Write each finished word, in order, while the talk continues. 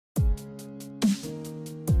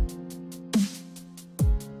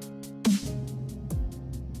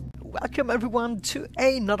Welcome everyone to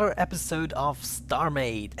another episode of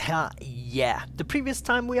Starmade. Yeah, the previous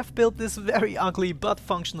time we have built this very ugly but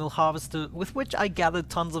functional harvester with which I gathered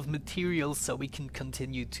tons of materials so we can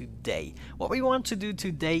continue today. What we want to do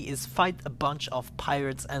today is fight a bunch of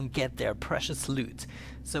pirates and get their precious loot.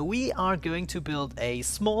 So we are going to build a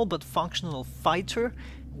small but functional fighter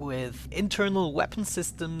with internal weapon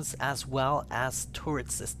systems as well as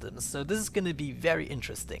turret systems. So this is going to be very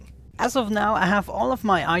interesting. As of now, I have all of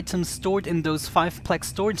my items stored in those 5-plex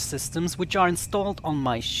storage systems which are installed on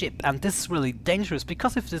my ship, and this is really dangerous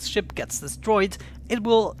because if this ship gets destroyed, it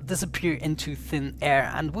will disappear into thin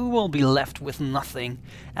air and we will be left with nothing,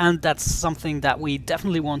 and that's something that we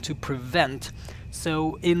definitely want to prevent.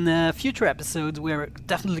 So in future episodes we're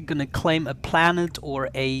definitely gonna claim a planet or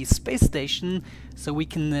a space station so we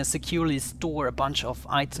can securely store a bunch of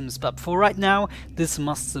items, but for right now this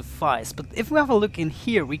must suffice. But if we have a look in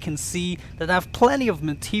here, we can see that I have plenty of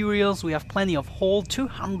materials, we have plenty of hull,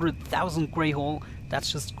 200,000 grey hull,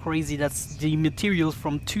 that's just crazy, that's the materials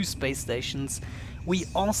from 2 space stations. We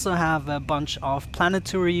also have a bunch of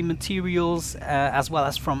planetary materials as well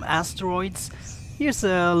as from asteroids. Here's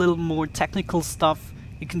a little more technical stuff.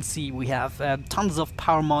 You can see we have tons of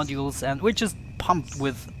power modules and we're just pumped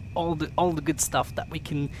with all the good stuff that we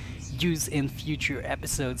can use in future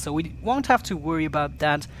episodes. So we won't have to worry about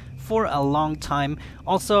that for a long time.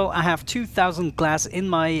 Also, I have 2,000 glass in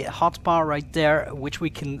my hotbar right there, which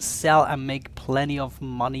we can sell and make plenty of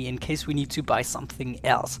money in case we need to buy something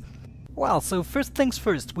else. Well, so first things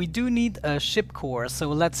first, we do need a ship core, so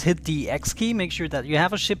let's hit the X key, make sure that you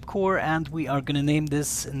have a ship core, and we are gonna name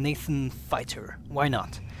this Nathan Fighter. Why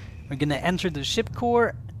not? We're gonna enter the ship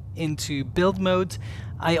core into build mode.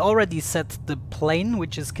 I already set the plane,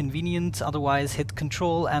 which is convenient, otherwise hit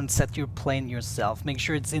control and set your plane yourself. Make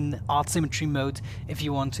sure it's in odd symmetry mode if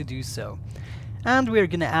you want to do so. And we're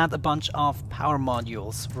gonna add a bunch of power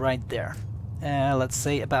modules right there. Let's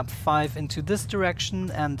say about 5 into this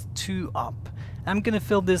direction and 2 up. I'm gonna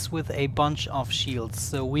fill this with a bunch of shields,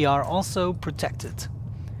 so we are also protected.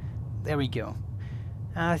 There we go.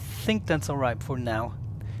 I think that's alright for now.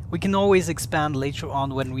 We can always expand later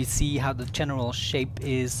on when we see how the general shape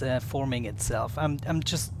is forming itself. I'm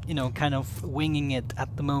just, you know, kind of winging it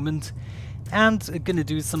at the moment and gonna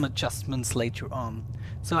do some adjustments later on.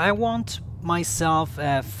 So I want myself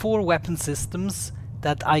 4 weapon systems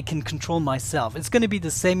that I can control myself. It's going to be the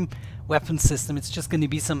same weapon system, it's just going to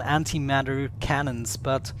be some antimatter cannons,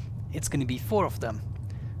 but it's going to be 4 of them.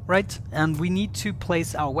 Right? And we need to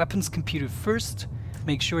place our weapons computer first,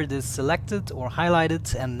 make sure it is selected or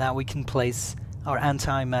highlighted, and now we can place our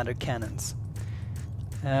antimatter cannons.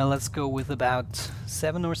 Let's go with about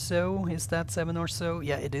 7 or so. Is that 7 or so?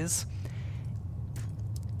 Yeah, it is.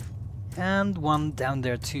 And 1 down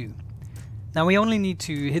there too. Now we only need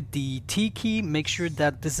to hit the T key, make sure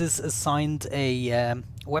that this is assigned a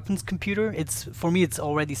weapons computer. For me it's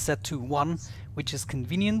already set to 1, which is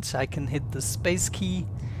convenient. I can hit the space key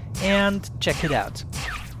and check it out.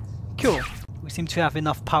 Cool. We seem to have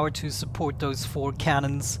enough power to support those 4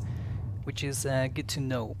 cannons, which is good to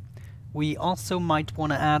know. We also might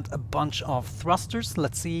want to add a bunch of thrusters.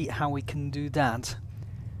 Let's see how we can do that.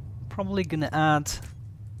 Probably gonna add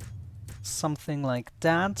something like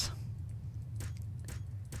that.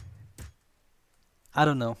 I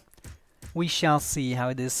don't know. We shall see how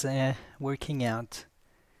it is working out.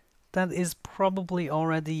 That is probably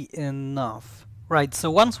already enough. Right, so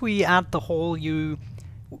once we add the hole, we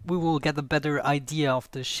will get a better idea of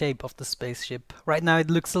the shape of the spaceship. Right now it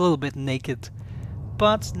looks a little bit naked.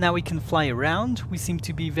 But now we can fly around. We seem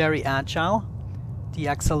to be very agile. The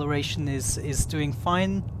acceleration is doing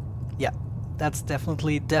fine. Yeah, that's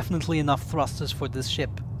definitely enough thrusters for this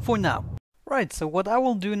ship. For now. Right, so what I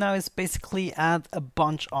will do now is basically add a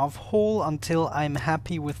bunch of hull until I'm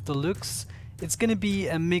happy with the looks. It's gonna be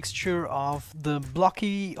a mixture of the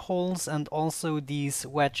blocky holes and also these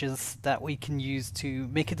wedges that we can use to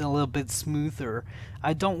make it a little bit smoother.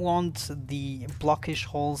 I don't want the blockish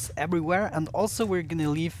holes everywhere, and also we're gonna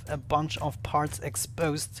leave a bunch of parts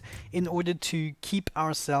exposed in order to keep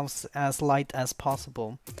ourselves as light as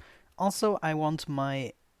possible. Also, I want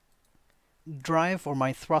my drive or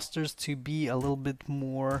my thrusters to be a little bit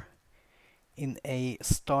more in a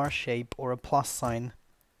star shape or a plus sign.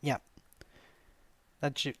 Yeah,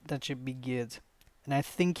 that should be good. And I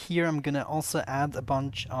think here I'm gonna also add a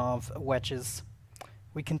bunch of wedges.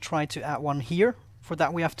 We can try to add one here. For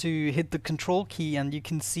that we have to hit the control key and you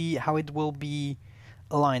can see how it will be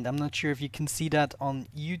aligned. I'm not sure if you can see that on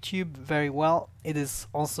YouTube very well. It is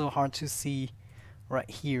also hard to see right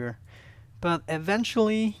here. But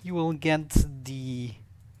eventually you will get the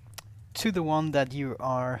to the one that you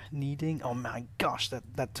are needing. Oh my gosh,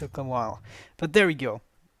 that took a while. But there we go.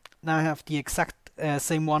 Now I have the exact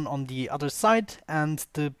same one on the other side, and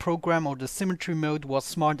the program or the symmetry mode was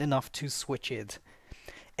smart enough to switch it.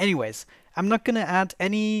 Anyways, I'm not gonna add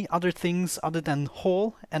any other things other than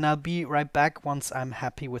hull, and I'll be right back once I'm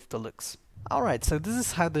happy with the looks. Alright, so this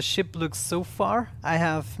is how the ship looks so far. I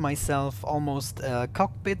have myself almost a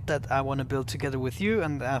cockpit that I want to build together with you,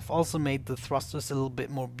 and I've also made the thrusters a little bit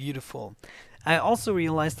more beautiful. I also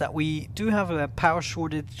realized that we do have a power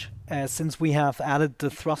shortage since we have added the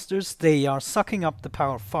thrusters. They are sucking up the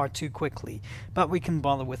power far too quickly, but we can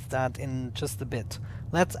bother with that in just a bit.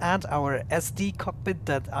 Let's add our SD cockpit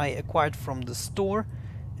that I acquired from the store,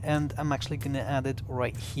 and I'm actually going to add it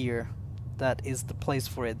right here. That is the place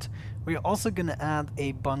for it. We're also gonna add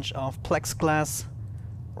a bunch of plexiglass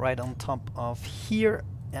right on top of here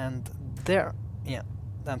and there. Yeah,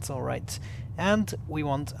 that's alright. And we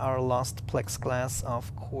want our last plexiglass,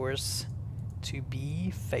 of course, to be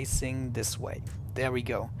facing this way. There we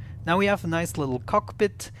go. Now we have a nice little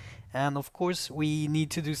cockpit, and of course we need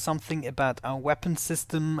to do something about our weapon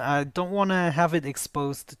system. I don't want to have it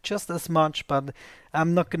exposed just as much, but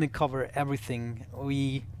I'm not gonna cover everything.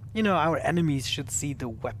 You know, our enemies should see the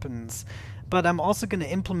weapons. But I'm also going to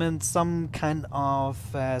implement some kind of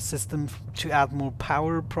system to add more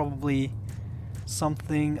power, probably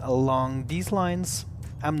something along these lines.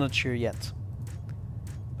 I'm not sure yet.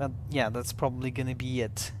 But yeah, that's probably going to be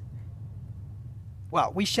it.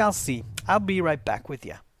 Well, we shall see. I'll be right back with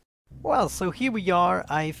you. Well, so here we are.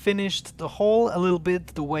 I finished the hull a little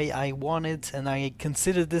bit the way I wanted, and I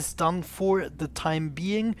consider this done for the time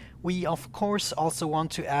being. We of course also want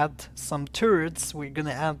to add some turrets. We're gonna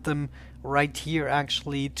add them right here,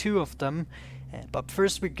 actually 2 of them. But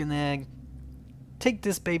first we're gonna take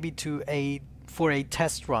this baby for a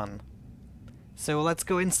test run. So let's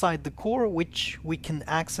go inside the core, which we can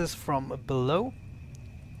access from below,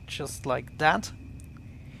 just like that.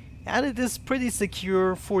 And it is pretty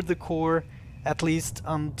secure for the core, at least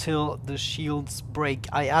until the shields break.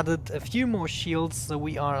 I added a few more shields, so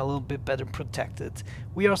we are a little bit better protected.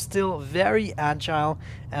 We are still very agile,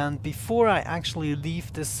 and before I actually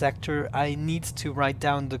leave this sector, I need to write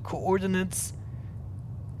down the coordinates.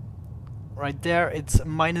 Right there, it's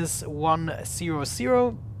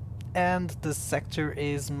 -100, and the sector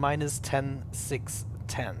is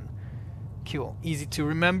 -10,610. Cool, easy to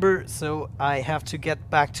remember, so I have to get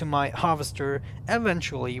back to my harvester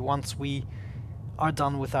eventually once we are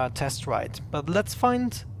done with our test ride. But let's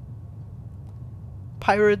find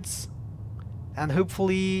pirates, and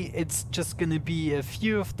hopefully it's just gonna be a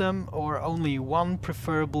few of them, or only one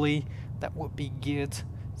preferably. That would be good,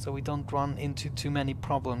 so we don't run into too many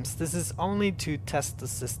problems. This is only to test the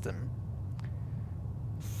system.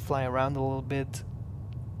 Fly around a little bit.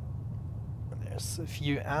 There's a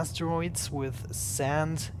few asteroids with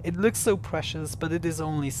sand. It looks so precious, but it is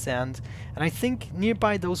only sand. And I think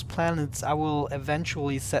nearby those planets I will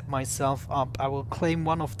eventually set myself up. I will claim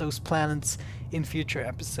one of those planets in future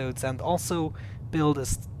episodes, and also build a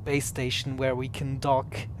space station where we can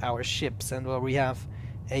dock our ships and where we have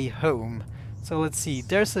a home. So let's see,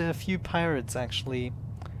 there's a few pirates actually.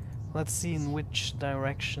 Let's see in which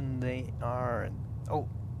direction they are. Oh,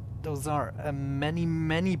 those are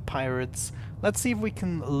many pirates. Let's see if we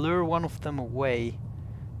can lure one of them away.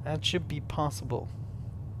 That should be possible.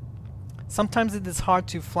 Sometimes it is hard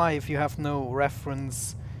to fly if you have no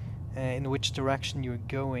reference in which direction you're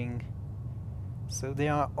going. So they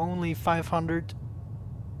are only 500.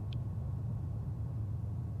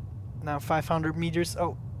 Now 500 meters.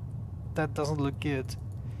 Oh, that doesn't look good.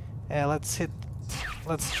 Let's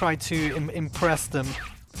try to impress them.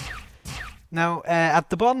 Now at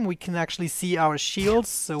the bottom we can actually see our shields,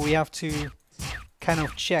 so we have to kind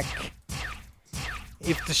of check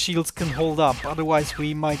if the shields can hold up, otherwise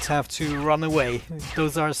we might have to run away.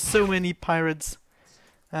 Those are so many pirates.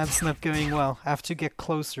 That's not going well. I have to get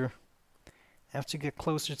closer. I have to get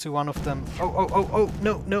closer to one of them. Oh,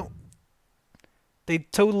 no. They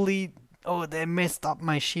totally... Oh, they messed up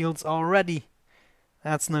my shields already.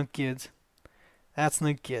 That's not good. That's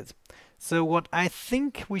not good. So what I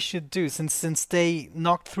think we should do, since they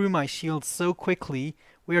knocked through my shields so quickly,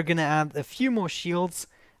 we are gonna add a few more shields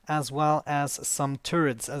as well as some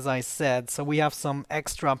turrets, as I said, so we have some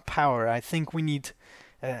extra power. I think we need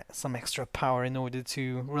some extra power in order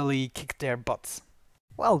to really kick their butts.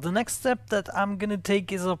 Well, the next step that I'm gonna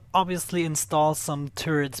take is obviously install some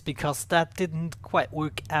turrets, because that didn't quite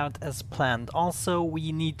work out as planned. Also,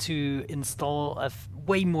 we need to install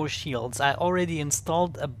way more shields. I already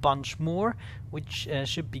installed a bunch more, which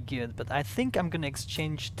should be good, but I think I'm gonna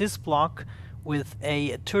exchange this block with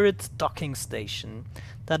a turret docking station.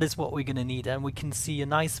 That is what we're gonna need, and we can see a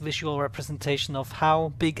nice visual representation of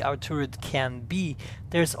how big our turret can be.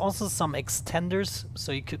 There's also some extenders,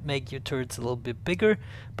 so you could make your turrets a little bit bigger,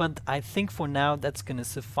 but I think for now that's gonna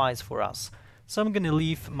suffice for us. So I'm gonna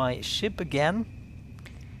leave my ship again,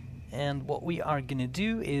 and what we are gonna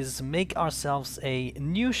do is make ourselves a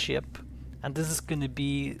new ship, and this is gonna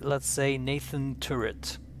be, let's say, Nathan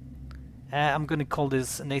Turret. I'm gonna call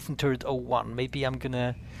this Nathan Turret 01. Maybe I'm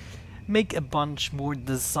gonna make a bunch more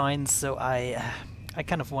designs, so I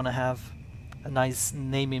kind of want to have a nice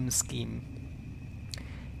naming scheme.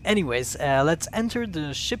 Anyways, let's enter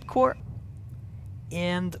the ship core,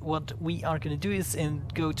 and what we are going to do is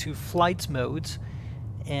go to flight mode,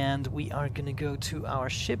 and we are going to go to our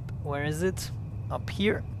ship. Where is it? Up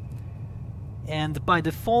here. And by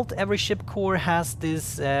default every ship core has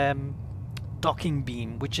this docking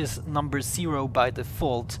beam, which is number 0 by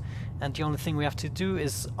default. And the only thing we have to do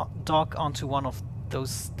is dock onto one of those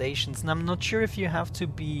stations. And I'm not sure if you have to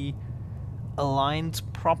be aligned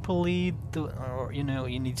properly, or you know,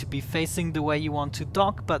 you need to be facing the way you want to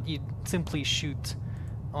dock, but you simply shoot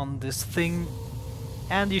on this thing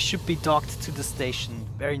and you should be docked to the station.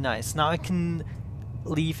 Very nice. Now I can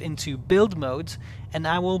leave into build mode, and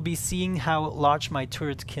I will be seeing how large my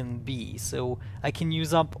turret can be. So I can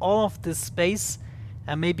use up all of this space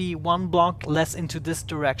and maybe one block less into this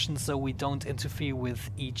direction so we don't interfere with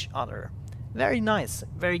each other. Very nice,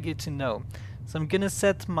 very good to know. So I'm gonna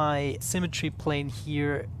set my symmetry plane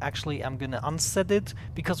here. Actually, I'm gonna unset it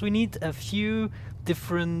because we need a few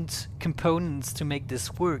different components to make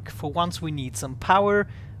this work. For once, we need some power,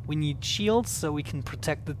 we need shields so we can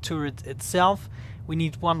protect the turret itself, we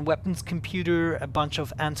need one weapons computer, a bunch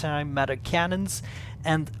of antimatter cannons,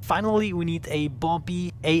 and finally we need a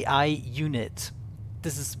Bobby AI unit.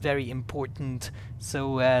 This is very important,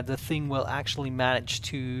 so the thing will actually manage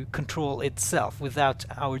to control itself without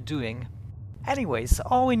our doing. Anyways,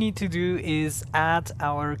 all we need to do is add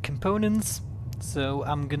our components. So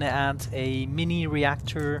I'm gonna add a mini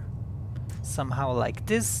reactor somehow like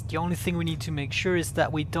this. The only thing we need to make sure is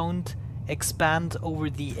that we don't expand over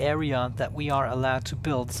the area that we are allowed to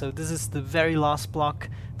build. So this is the very last block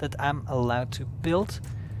that I'm allowed to build.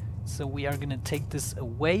 So we are gonna take this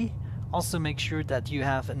away. Also make sure that you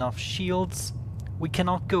have enough shields. We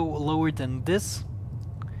cannot go lower than this.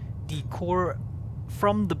 The core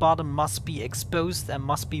from the bottom must be exposed and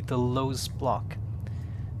must be the lowest block.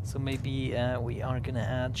 So maybe we are gonna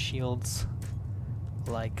add shields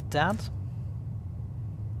like that.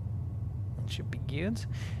 That should be good.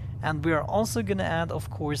 And we are also gonna add, of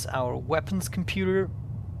course, our weapons computer.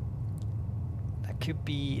 That could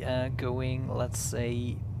be going, let's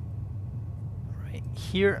say, right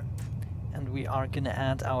here. And we are gonna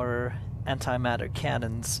add our antimatter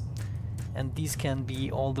cannons, and these can be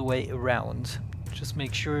all the way around. Just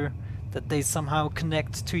make sure that they somehow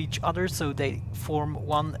connect to each other so they form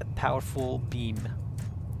one powerful beam.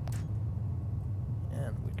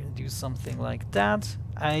 And we're gonna do something like that.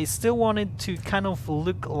 I still want it to kind of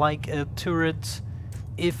look like a turret,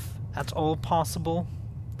 if at all possible.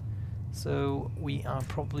 So we are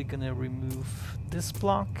probably gonna remove this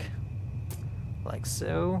block. Like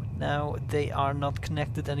so. Now they are not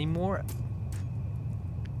connected anymore.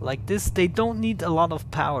 Like this. They don't need a lot of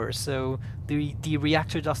power, so the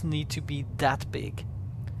reactor doesn't need to be that big.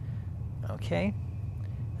 Okay.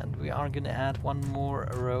 And we are gonna add one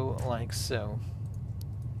more row like so.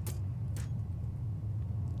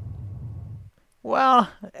 Well,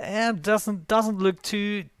 it doesn't look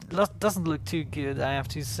too good, I have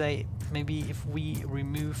to say. Maybe if we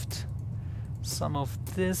removed some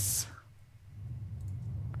of this.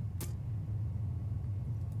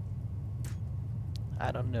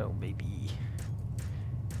 I don't know, maybe.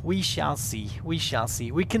 We shall see, we shall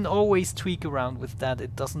see. We can always tweak around with that,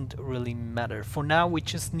 it doesn't really matter. For now, we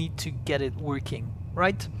just need to get it working,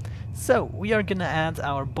 right? So, we are gonna add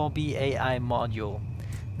our Bobby AI module.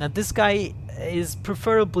 Now this guy is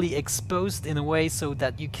preferably exposed in a way so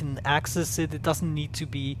that you can access it. It doesn't need to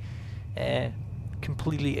be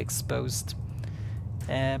completely exposed.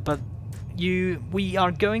 But we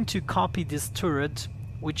are going to copy this turret,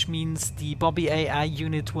 which means the Bobby AI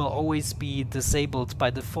unit will always be disabled by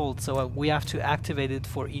default, so we have to activate it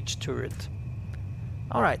for each turret.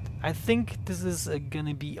 Alright, I think this is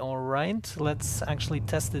gonna be alright. Let's actually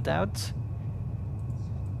test it out.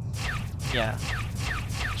 Yeah,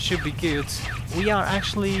 should be good. We are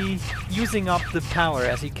actually using up the power,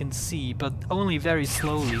 as you can see, but only very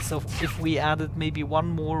slowly, so if we added maybe one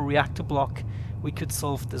more reactor block, we could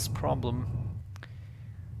solve this problem.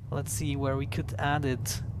 Let's see where we could add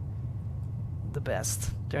it. the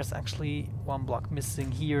best. There's actually one block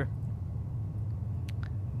missing here.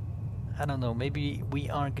 I don't know, maybe we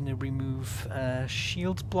are gonna remove a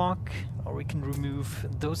shield block, or we can remove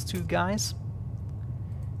those two guys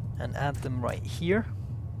and add them right here.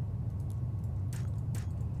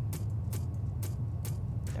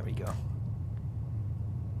 There we go.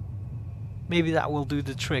 Maybe that will do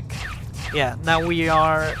the trick. Yeah, now we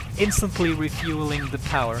are instantly refueling the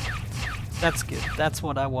power. That's good, that's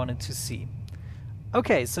what I wanted to see.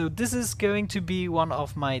 Okay, so this is going to be one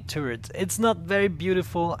of my turrets. It's not very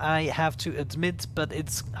beautiful, I have to admit, but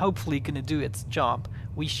it's hopefully gonna do its job.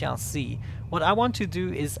 We shall see. What I want to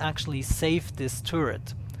do is actually save this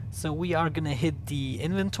turret. So we are gonna hit the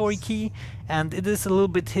inventory key, and it is a little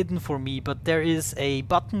bit hidden for me, but there is a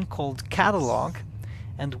button called catalog,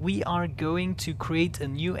 and we are going to create a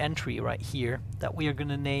new entry right here that we are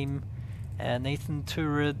gonna name Nathan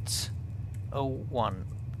Turret 01.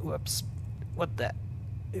 Whoops. What the?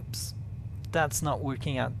 Oops. That's not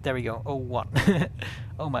working out. There we go. 01.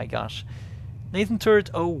 Oh my gosh. Nathan Turret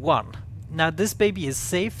 01. Now this baby is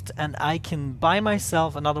saved and I can buy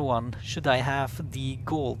myself another one should I have the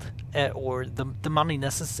gold or the money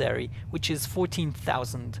necessary, which is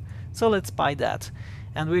 14,000. So let's buy that.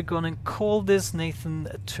 And we're gonna call this Nathan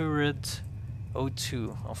Turret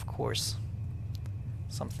 02, of course.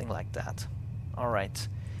 Something like that. Alright.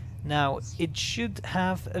 Now, it should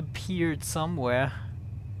have appeared somewhere,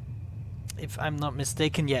 if I'm not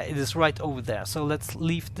mistaken. Yeah, it is right over there. So let's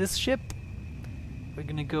leave this ship. We're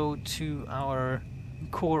gonna go to our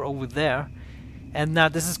core over there. And now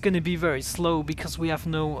this is gonna be very slow because we have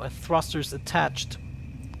no thrusters attached.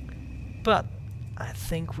 But I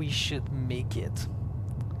think we should make it.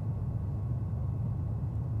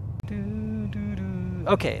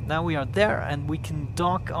 Okay, now we are there and we can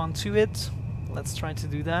dock onto it. Let's try to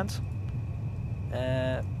do that.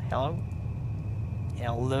 Hello?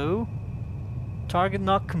 Hello? Target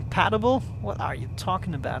not compatible? What are you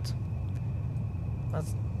talking about?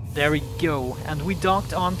 There we go. And we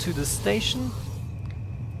docked onto the station.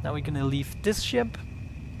 Now we're gonna leave this ship.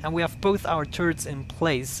 And we have both our turrets in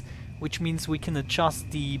place, which means we can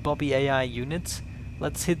adjust the Bobby AI unit.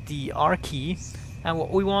 Let's hit the R key. And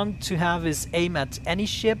what we want to have is aim at any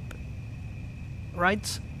ship,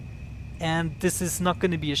 right? And this is not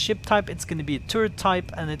going to be a ship type, it's going to be a turret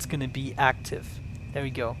type, and it's going to be active. There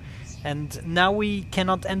we go. And now we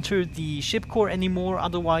cannot enter the ship core anymore,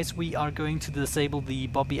 otherwise we are going to disable the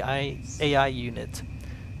Bobby AI unit.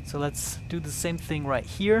 So let's do the same thing right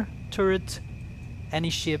here. Turret,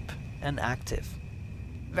 any ship, and active.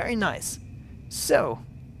 Very nice. So,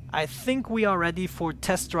 I think we are ready for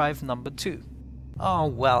test drive number 2. Oh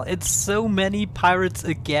well, it's so many pirates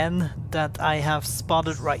again that I have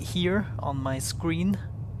spotted right here on my screen,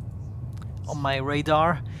 on my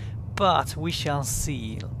radar, but we shall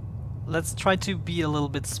see. Let's try to be a little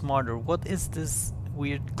bit smarter. What is this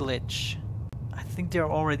weird glitch? I think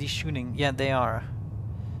they're already shooting. Yeah, they are.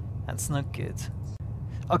 That's not good.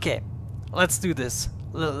 Okay, let's do this.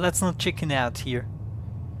 Let's not chicken out here.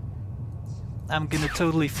 I'm gonna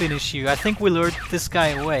totally finish you. I think we lured this guy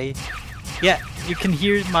away. Yeah, you can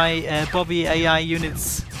hear my Bobby AI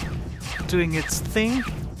units doing its thing.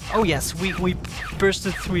 Oh yes, we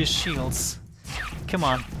bursted through his shields. Come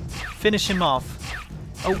on, finish him off.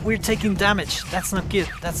 Oh, we're taking damage. That's not good.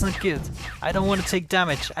 That's not good. I don't want to take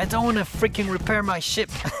damage. I don't want to freaking repair my ship.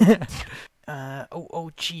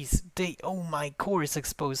 Oh jeez. Oh, my core is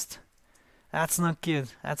exposed. That's not good.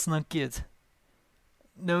 That's not good.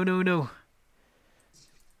 No, no, no.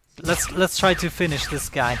 Let's try to finish this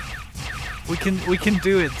guy. We can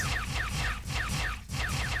do it.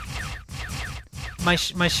 My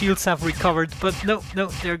shields have recovered, but no,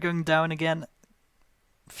 they're going down again.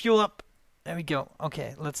 Fuel up. There we go.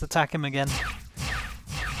 Okay, let's attack him again.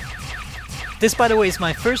 This, by the way, is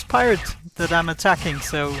my first pirate that I'm attacking,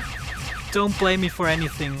 so don't blame me for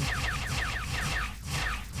anything.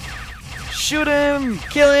 Shoot him!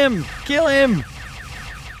 Kill him! Kill him!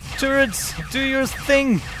 Turrets, do your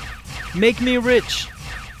thing! Make me rich!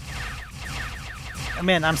 Oh,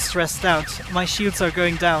 man, I'm stressed out. My shields are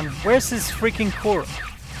going down. Where's his freaking core?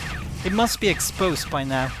 It must be exposed by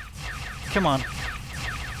now. Come on.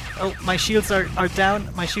 Oh, my shields are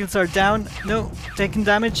down. My shields are down. No, taking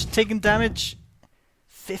damage, taking damage.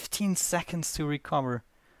 15 seconds to recover.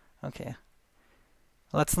 Okay.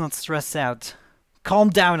 Let's not stress out. Calm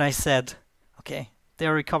down, I said. Okay,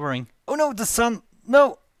 they're recovering. Oh no, the sun!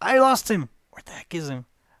 No, I lost him! Where the heck is him?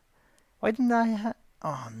 Why didn't I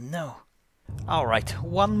oh no. Alright,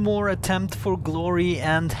 one more attempt for glory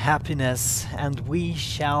and happiness, and we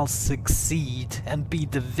shall succeed and be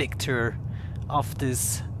the victor of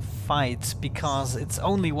this fight because it's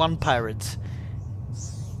only one pirate.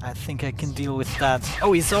 I think I can deal with that.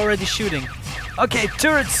 Oh, he's already shooting. Okay,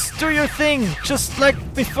 turrets, do your thing, just like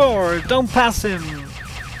before. Don't pass him.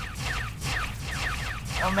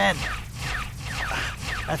 Oh man,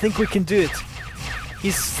 I think we can do it.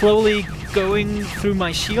 He's slowly going through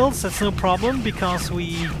my shields. That's no problem because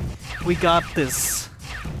we got this.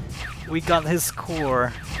 We got his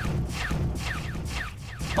core.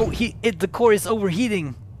 Oh, the core is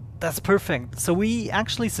overheating. That's perfect. So we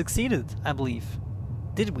actually succeeded, I believe.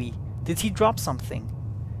 Did we? Did he drop something?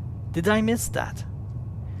 Did I miss that?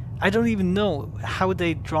 I don't even know how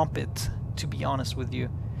they drop it, to be honest with you.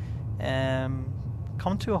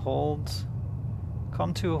 Come to a hold.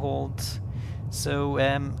 Come to a hold. So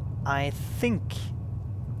I think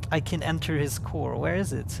I can enter his core. Where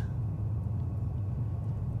is it?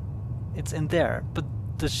 It's in there, but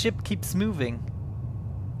the ship keeps moving.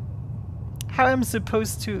 How am I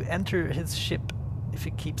supposed to enter his ship if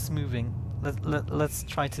it keeps moving? Let's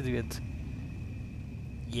try to do it.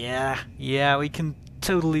 Yeah, we can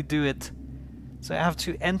totally do it. So I have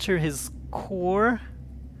to enter his core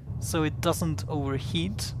so it doesn't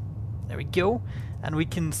overheat. There we go. And we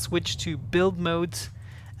can switch to build mode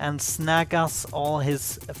and snag us all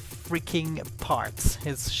his freaking parts,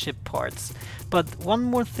 his ship parts. But one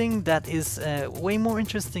more thing that is way more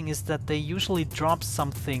interesting is that they usually drop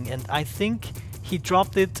something, and I think he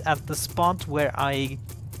dropped it at the spot where I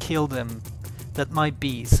killed him. That might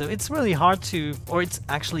be. So it's really hard to, or it's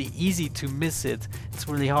actually easy to miss it. It's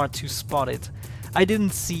really hard to spot it. I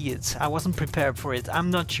didn't see it. I wasn't prepared for it. I'm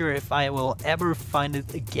not sure if I will ever find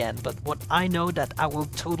it again, but what I know that I will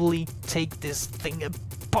totally take this thing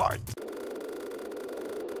apart.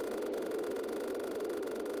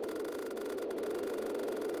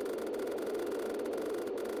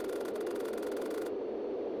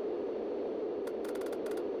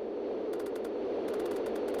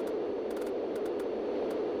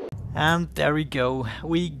 And there we go.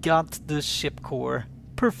 We got the ship core.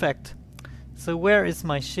 Perfect. So where is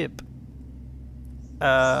my ship?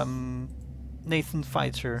 Nathan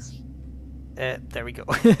Fighter. There we go.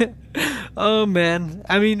 Oh man,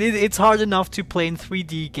 I mean it's hard enough to play in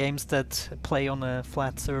 3D games that play on a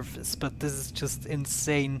flat surface, but this is just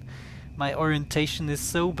insane. My orientation is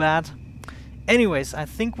so bad. Anyways, I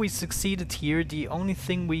think we succeeded here. The only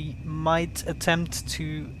thing we might attempt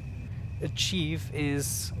to achieve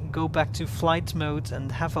is go back to flight mode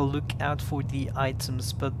and have a look out for the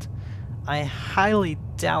items, but I highly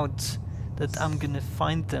doubt that I'm gonna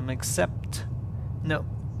find them, except no,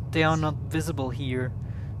 they are not visible here.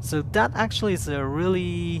 So that actually is a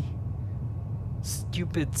really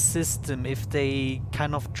stupid system if they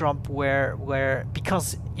kind of drop where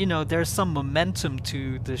because you know there's some momentum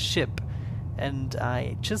to the ship and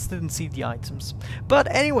I just didn't see the items.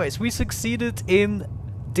 But anyways, we succeeded in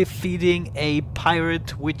defeating a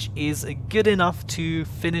pirate, which is good enough to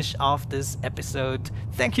finish off this episode.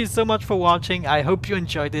 Thank you so much for watching. I hope you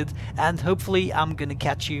enjoyed it, and hopefully I'm gonna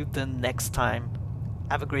catch you the next time.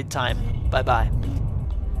 Have a great time. Bye bye.